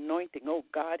fresh anointing, oh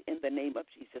God, in the name of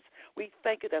Jesus. We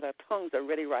thank you that our tongues are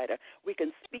ready, writer. We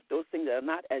can speak those things that are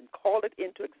not and call it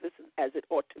into existence as it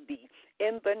ought to be.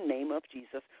 In the name of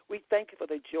Jesus, we thank you for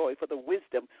the joy, for the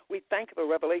wisdom. We thank you for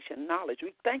revelation knowledge.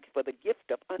 We thank you for the gift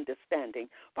of understanding.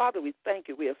 Father, we thank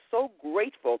you. We are so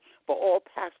grateful for all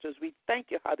pastors. We thank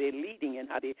you how they're leading and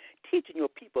how they're teaching your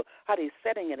people, how they're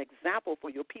setting an example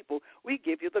for your people. We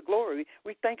give you the glory.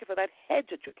 We thank you for that hedge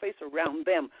that you place around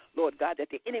them, Lord God, that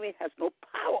the enemy has no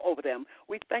power over them.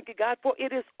 We thank you, God, for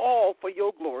it is all for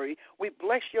your glory. We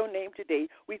bless your name today.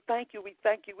 We thank you. We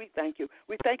thank you. We thank you.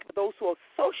 We thank you for those who are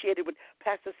associated with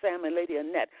Pastor Sam and Lady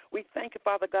Annette. We thank you,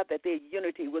 Father God, that they're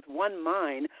unity with one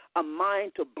mind, a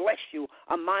mind to bless you,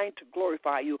 a mind to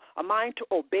glorify you, a mind to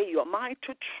obey you, a mind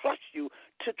to trust you,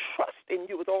 to trust in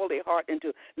you with all their heart and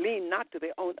to lean not to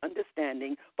their own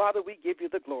understanding. Father, we give you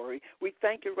the glory. We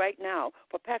thank you right now,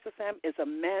 for Pastor Sam is a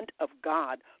man of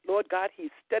God. Lord God,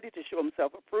 he's studied to show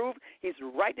himself approved. He's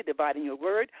rightly dividing your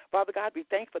word. Father God, we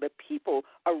thank you for the people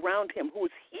around him who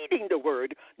is heeding the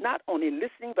word, not only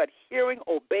listening but hearing,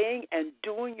 obeying, and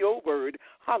doing your word.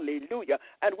 Hallelujah.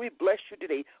 And we bless you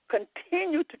today.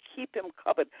 Continue to keep him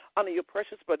covered under your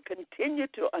precious blood. Continue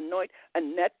to anoint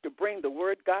Annette to bring the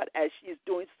word, God, as she is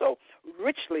doing so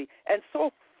richly and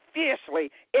so fiercely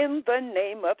in the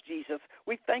name of Jesus.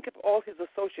 We thank you for all his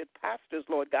associate pastors,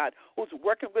 Lord God, who's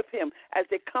working with him as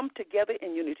they come together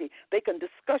in unity. They can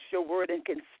discuss your word and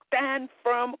can stand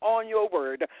firm on your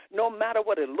word, no matter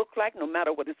what it looked like, no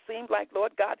matter what it seemed like,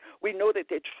 Lord God. We know that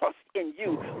they trust in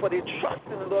you, for they trust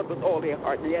in the Lord with all their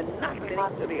heart. They are not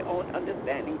leaning to their own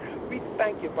understanding. We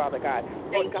thank you, Father God.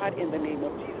 Lord God, in the name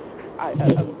of Jesus.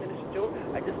 Minister Joe,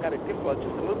 I just got a difficult,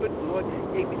 just a little bit. The Lord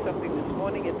gave me something this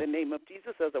morning in the name of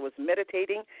Jesus as I was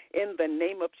meditating in the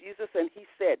name of Jesus, and he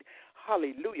said,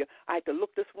 hallelujah, I had to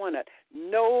look this one up.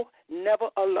 No, never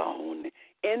alone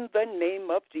in the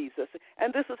name of Jesus.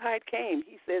 And this is how it came.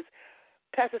 He says,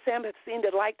 Pastor Sam had seen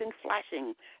the lightning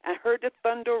flashing and heard the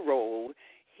thunder roll.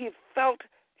 He felt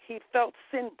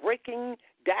sin breaking,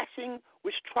 dashing,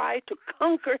 which tried to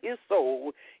conquer his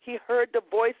soul. He heard the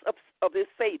voice of his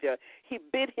Savior. He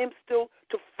bid him still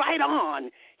to fight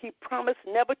on. He promised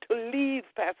never to leave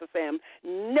Pastor Sam,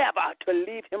 never to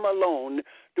leave him alone.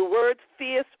 The world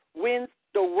fierce winds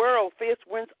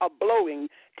are blowing.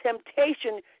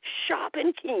 Temptation sharp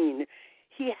and keen.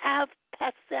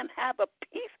 Pastor Sam have a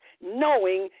peace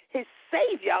knowing his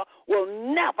Savior will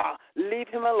never leave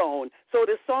him alone. So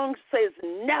the song says,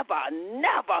 never,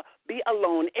 never be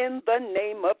alone in the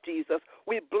name of Jesus.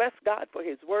 We bless God for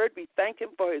his word. We thank him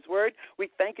for his word. We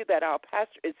thank you that our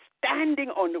pastor is standing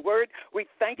on the word. We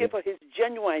thank you for his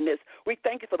genuineness. We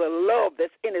thank you for the love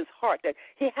that's in his heart, that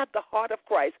he had the heart of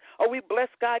Christ. Oh, we bless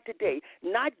God today,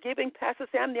 not giving Pastor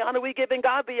Sam the honor. We're giving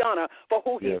God the honor for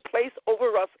who he placed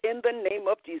over us in the name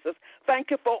of Jesus.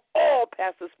 Thank you for all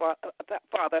pastors,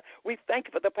 Father. We thank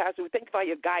you for the pastors. We thank you for how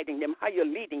you're guiding them, how you're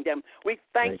leading them. We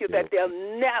thank you that they'll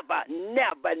never,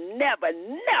 never, never,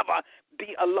 never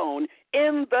be alone.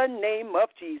 In the name of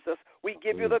Jesus, we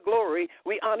give you the glory.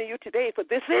 We honor you today, for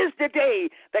this is the day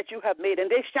that you have made, and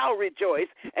they shall rejoice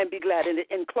and be glad.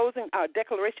 In closing our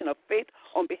declaration of faith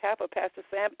on behalf of Pastor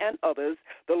Sam and others,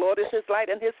 the Lord is his light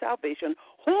and his salvation.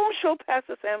 Whom shall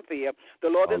Pastor Sam fear? The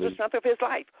Lord is the strength of his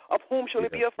life. Of whom shall he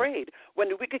be afraid? When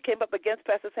the wicked came up against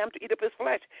Pastor Sam to eat up his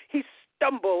flesh, he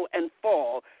stumbled and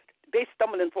fall. They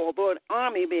stumble and fall. Though an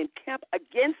army may encamp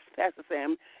against Pastor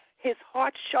Sam, his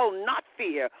heart shall not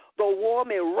fear. Though war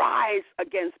may rise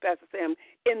against Pastor Sam,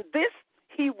 in this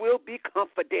he will be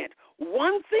confident.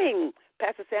 One thing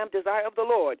Pastor Sam desire of the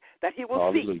Lord, that he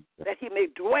will seek, that he may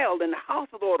dwell in the house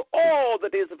of the Lord all the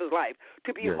days of his life,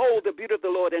 to behold the beauty of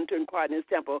the Lord and to inquire in his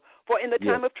temple. For in the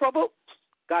time of trouble,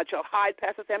 God shall hide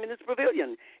Pastor Sam in his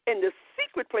pavilion. In the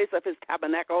secret place of his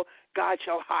tabernacle, God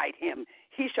shall hide him.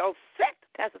 He shall set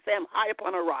Pastor Sam high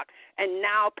upon a rock, and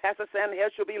now Pastor Sam's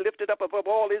head shall be lifted up above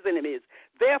all his enemies.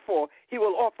 Therefore,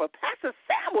 Pastor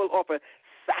Sam will offer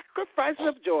sacrifices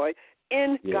of joy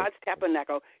in God's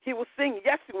tabernacle. He will sing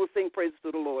praises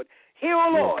to the Lord. Hear, O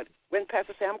Lord, when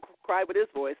Pastor Sam cried with his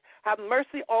voice, have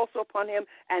mercy also upon him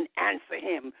and answer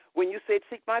him. When you said,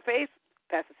 seek my face,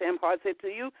 Pastor Sam Hart said to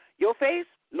you, your face,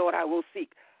 Lord, I will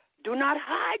seek. Do not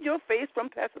hide your face from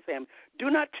Pastor Sam. Do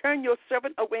not turn your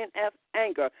servant away in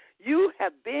anger. You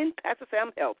have been Pastor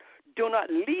Sam's help. Do not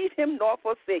leave him nor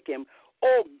forsake him.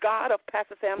 O God of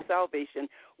Pastor Sam's salvation,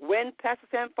 when Pastor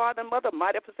Sam's father and mother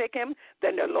might have forsaken him,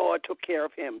 then the Lord took care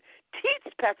of him.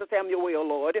 Teach Pastor Sam your way, O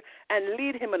Lord, and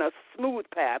lead him in a smooth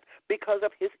path because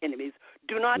of his enemies.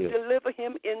 Do not deliver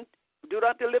him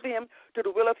to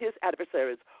the will of his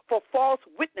adversaries, for false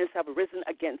witnesses have risen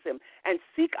against him, and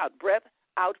seek out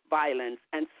violence,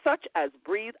 and such as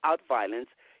breathe out violence.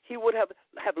 He would have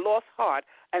lost heart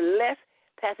unless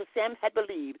Pastor Sam had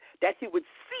believed that he would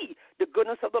see the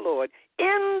goodness of the Lord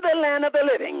in the land of the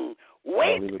living.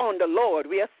 Wait on the Lord,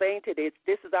 we are saying today.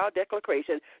 This is our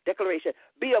declaration.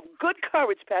 Be of good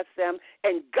courage, Pastor Sam,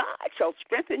 and God shall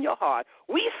strengthen your heart.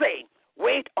 We say,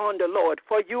 wait on the Lord,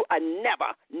 for you are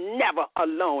never, never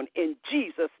alone. In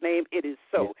Jesus' name it is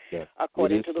so,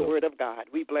 according to the word of God.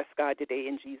 We bless God today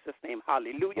in Jesus' name.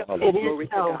 Hallelujah. It is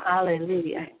so.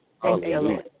 Hallelujah. Thank you,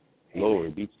 Lord. Glory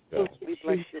be to God. We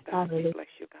bless you, God. We bless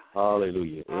you, God.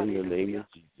 Hallelujah. In the name of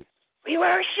Jesus. We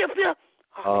worship you.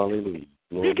 Hallelujah.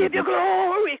 Glory. We give you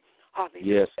glory.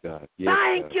 Hallelujah. Yes, God. Yes,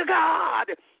 thank you, God.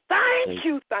 Thank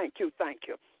you. Thank you.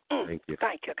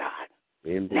 Thank you, God.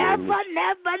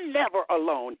 Never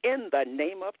alone in the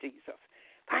name of Jesus.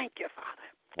 Thank you,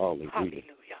 Father. Hallelujah.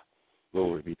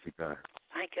 Glory be to God.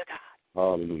 Thank you, God.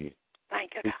 Hallelujah.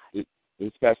 Thank you, God.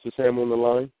 Is Pastor Sam on the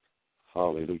line?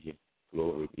 Hallelujah.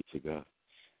 Glory be to God.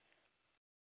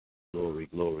 Glory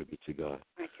be to God.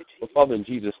 Thank you, Jesus. Well, Father, in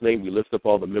Jesus' name, we lift up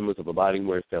all the members of Abiding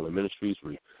Word Family Ministries.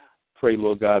 We pray,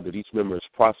 Lord God, that each member is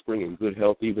prospering in good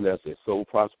health, even as their soul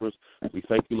prospers. We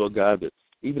thank you, Lord God, that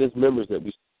even as members that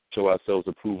we show ourselves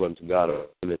approved unto God,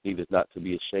 and that need us not to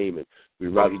be ashamed. And we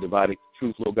rightly dividing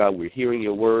truth, Lord God. We're hearing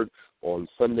your word on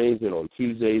Sundays and on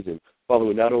Tuesdays. And, Father,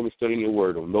 we're not only studying your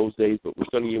word on those days, but we're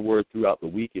studying your word throughout the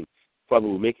week. And, Father,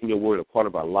 we're making your word a part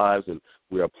of our lives, and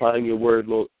we're applying your word,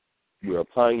 Lord. We're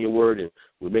applying your word, and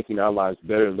we're making our lives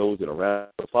better than those that are around.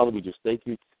 So, Father, we just thank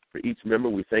you for each member.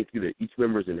 We thank you that each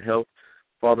member is in health.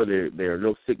 Father, there are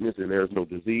no sickness and there is no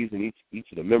disease in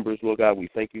each of the members, Lord God. We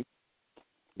thank you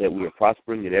that we are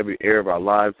prospering in every area of our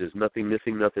lives. There's nothing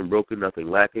missing, nothing broken, nothing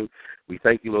lacking. We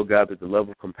thank you, Lord God, that the love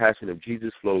and compassion of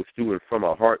Jesus flows through and from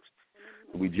our hearts.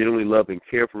 We genuinely love and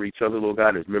care for each other, Lord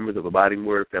God, as members of Abiding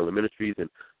Word Family Ministries. And,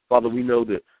 Father, we know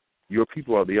that your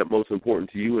people are the utmost important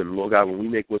to you. And, Lord God, when we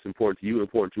make what's important to you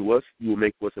important to us, you will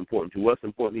make what's important to us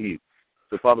important to you.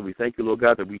 So, Father, we thank you, Lord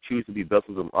God, that we choose to be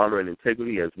vessels of honor and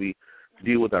integrity as we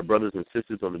deal with our brothers and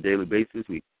sisters on a daily basis.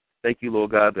 We thank you,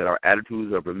 Lord God, that our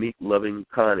attitudes are of a meek, loving,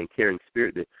 kind, and caring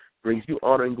spirit that brings you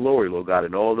honor and glory, Lord God,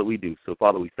 in all that we do. So,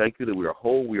 Father, we thank you that we are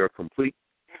whole, we are complete,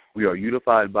 we are a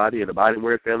unified body in Abiding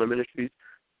Word Family Ministries,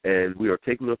 and we are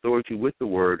taking authority with the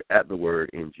word, at the word,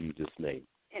 in Jesus' name.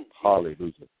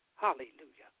 Hallelujah.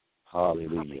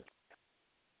 Hallelujah.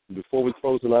 Before we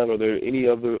close the line, are there any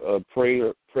other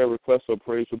prayer requests or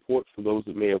praise reports for those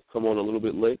that may have come on a little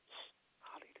bit late?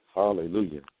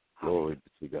 Hallelujah. Glory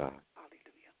to God.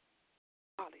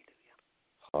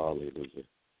 Hallelujah.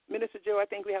 Minister Joe, I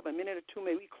think we have a minute or two.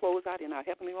 May we close out in our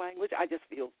heavenly language? I just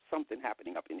feel something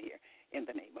happening up in here in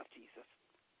the name of Jesus.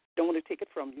 Don't want to take it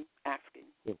from you. Asking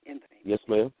in the name. Yes,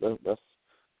 ma'am.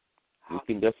 We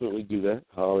can definitely do that.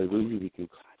 Hallelujah. We can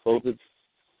close it,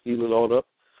 seal it all up.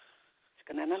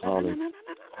 Hallelujah.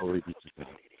 Glory be to God.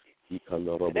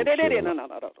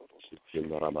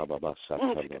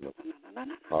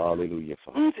 Hallelujah,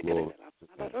 Father. Glory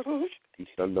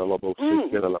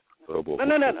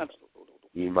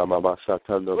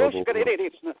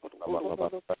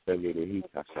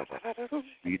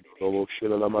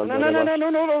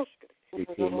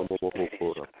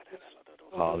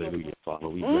Hallelujah, Father.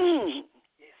 We bless you.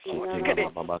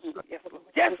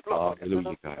 Yes, Lord.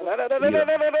 Hallelujah, God. Thank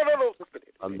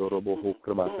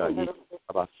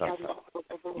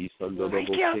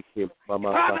you.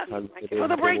 Thank you for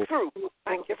the breakthrough.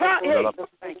 Thank you for it.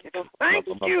 Thank you. Thank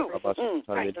you.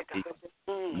 Thank you,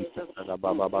 God.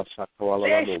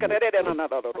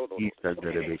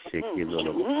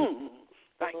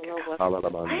 Thank you.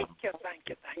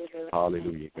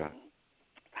 Hallelujah, God.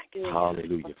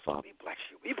 Hallelujah, Father.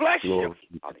 We bless you.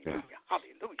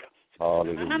 Hallelujah.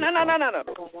 No.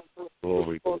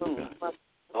 Glory to God.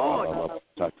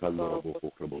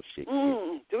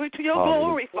 Do it to your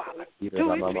glory, Father. Do it to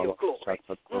your glory.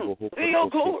 To your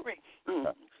glory.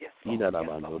 Yes.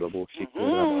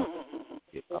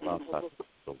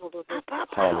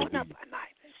 Hallelujah.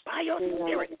 By your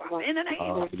spirit, Father, in the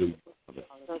name of Jesus.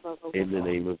 In the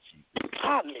name of Jesus.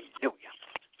 Hallelujah.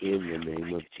 In the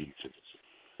name of Jesus.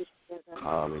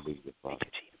 Hallelujah, Father.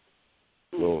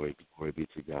 Glory be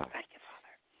to God. Thank you,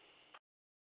 Father.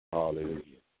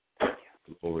 Hallelujah.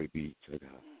 Glory be to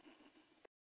God.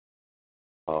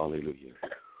 Hallelujah.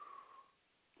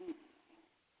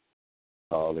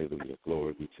 Hallelujah.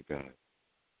 Glory be to God.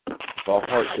 If our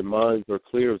hearts and minds are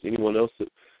clear, is anyone else that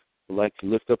would like to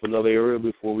lift up another area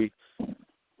before we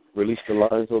release the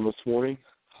lines on this morning?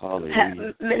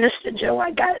 Hallelujah. Minister Joe,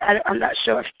 I'm not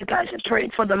sure if you guys have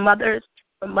prayed for the Mother's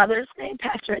Day.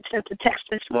 Pastor had sent a text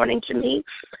this morning to me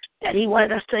that he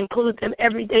wanted us to include them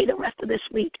every day the rest of this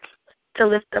week to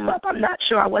lift them up. I'm not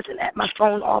sure. I wasn't at my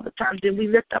phone all the time. Did we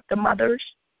lift up the mothers?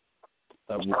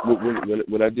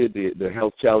 When I did the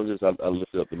health challenges, I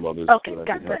lifted up the mothers. Okay,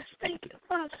 God bless. Thank you,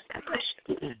 Father. God bless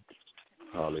you.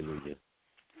 Hallelujah.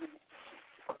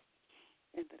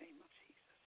 In the name of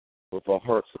Jesus. If our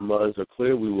hearts and minds are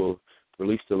clear, we will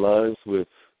release the lines with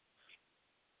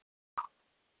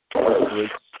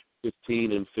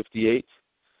 15 and 58.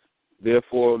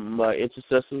 Therefore, my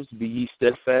intercessors, be ye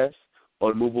steadfast,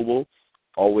 unmovable,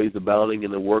 always abounding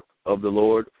in the work of the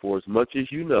Lord, for as much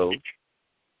as you know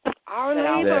our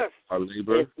labor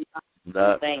is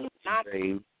not in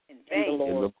the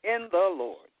Lord.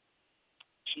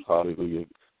 Hallelujah.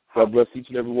 God bless each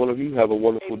and every one of you. Have a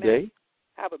wonderful day.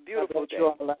 Have a beautiful day.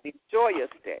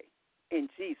 Joyous day. In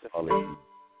Jesus' name.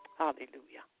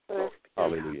 Hallelujah.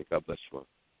 Hallelujah. God bless you all.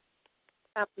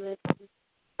 God bless you.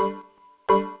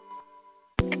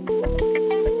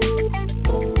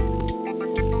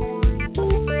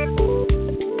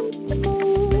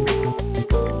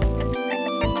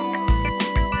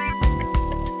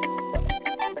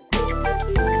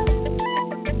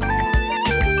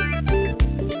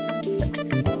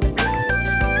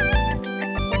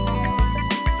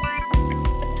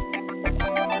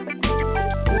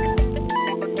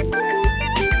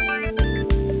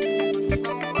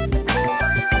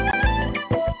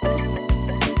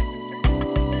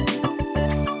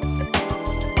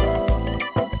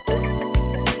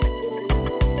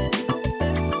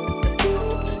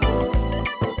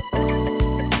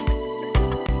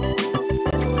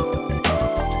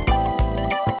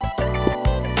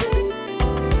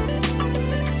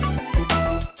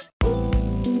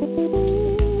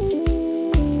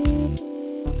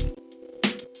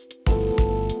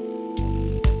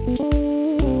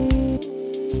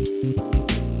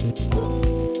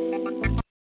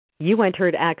 You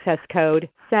entered access code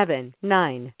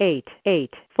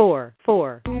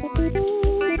 7988444.